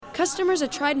Customers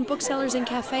at Trident Booksellers and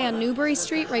Cafe on Newbury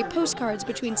Street write postcards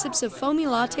between sips of foamy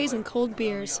lattes and cold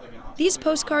beers. These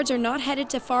postcards are not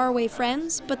headed to faraway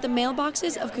friends, but the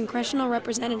mailboxes of congressional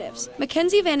representatives.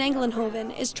 Mackenzie Van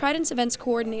Engelenhoven is Trident's events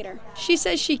coordinator. She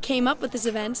says she came up with this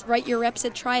event, Write Your Reps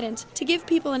at Trident, to give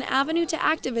people an avenue to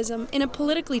activism in a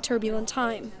politically turbulent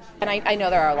time. And I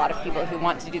know there are a lot of people who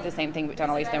want to do the same thing but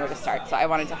don't always know where to start, so I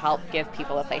wanted to help give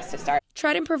people a place to start.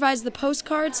 Trident provides the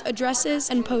postcards, addresses,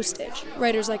 and postage.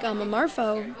 Writers like Alma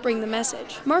Marfo bring the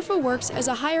message. Marfo works as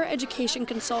a higher education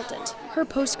consultant. Her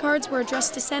postcards were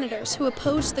addressed to senators who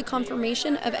opposed the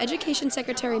confirmation of Education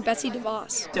Secretary Betsy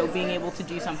DeVos. So being able to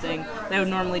do something that I would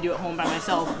normally do at home by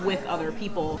myself with other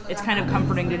people, it's kind of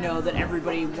comforting to know that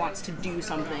everybody wants to do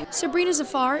something. Sabrina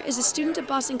Zafar is a student at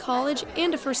Boston College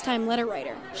and a first-time letter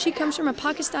writer. She comes from a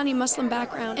Pakistani Muslim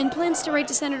background and plans to write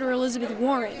to Senator Elizabeth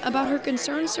Warren about her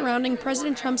concerns surrounding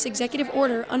President Trump's executive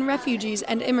order on refugees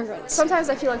and immigrants. Sometimes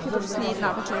I feel like people just need an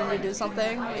opportunity to do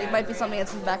something. It might be something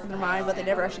that's in the back of their mind, but they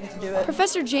never actually get to do it.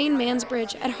 Professor Jane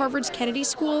Mansbridge at Harvard's Kennedy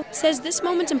School says this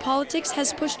moment in politics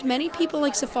has pushed many people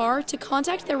like Zafar to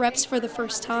contact their reps for the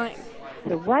first time.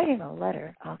 So writing a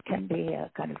letter can be a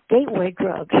kind of gateway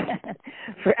drug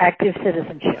for active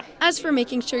citizenship. As for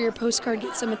making sure your postcard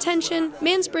gets some attention,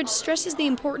 Mansbridge stresses the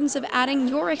importance of adding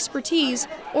your expertise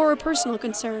or a personal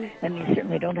concern. And you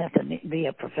certainly don't have to be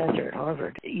a professor at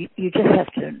Harvard. You just have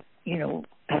to,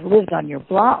 have lived on your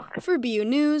block. For BU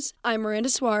News, I'm Miranda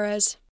Suarez.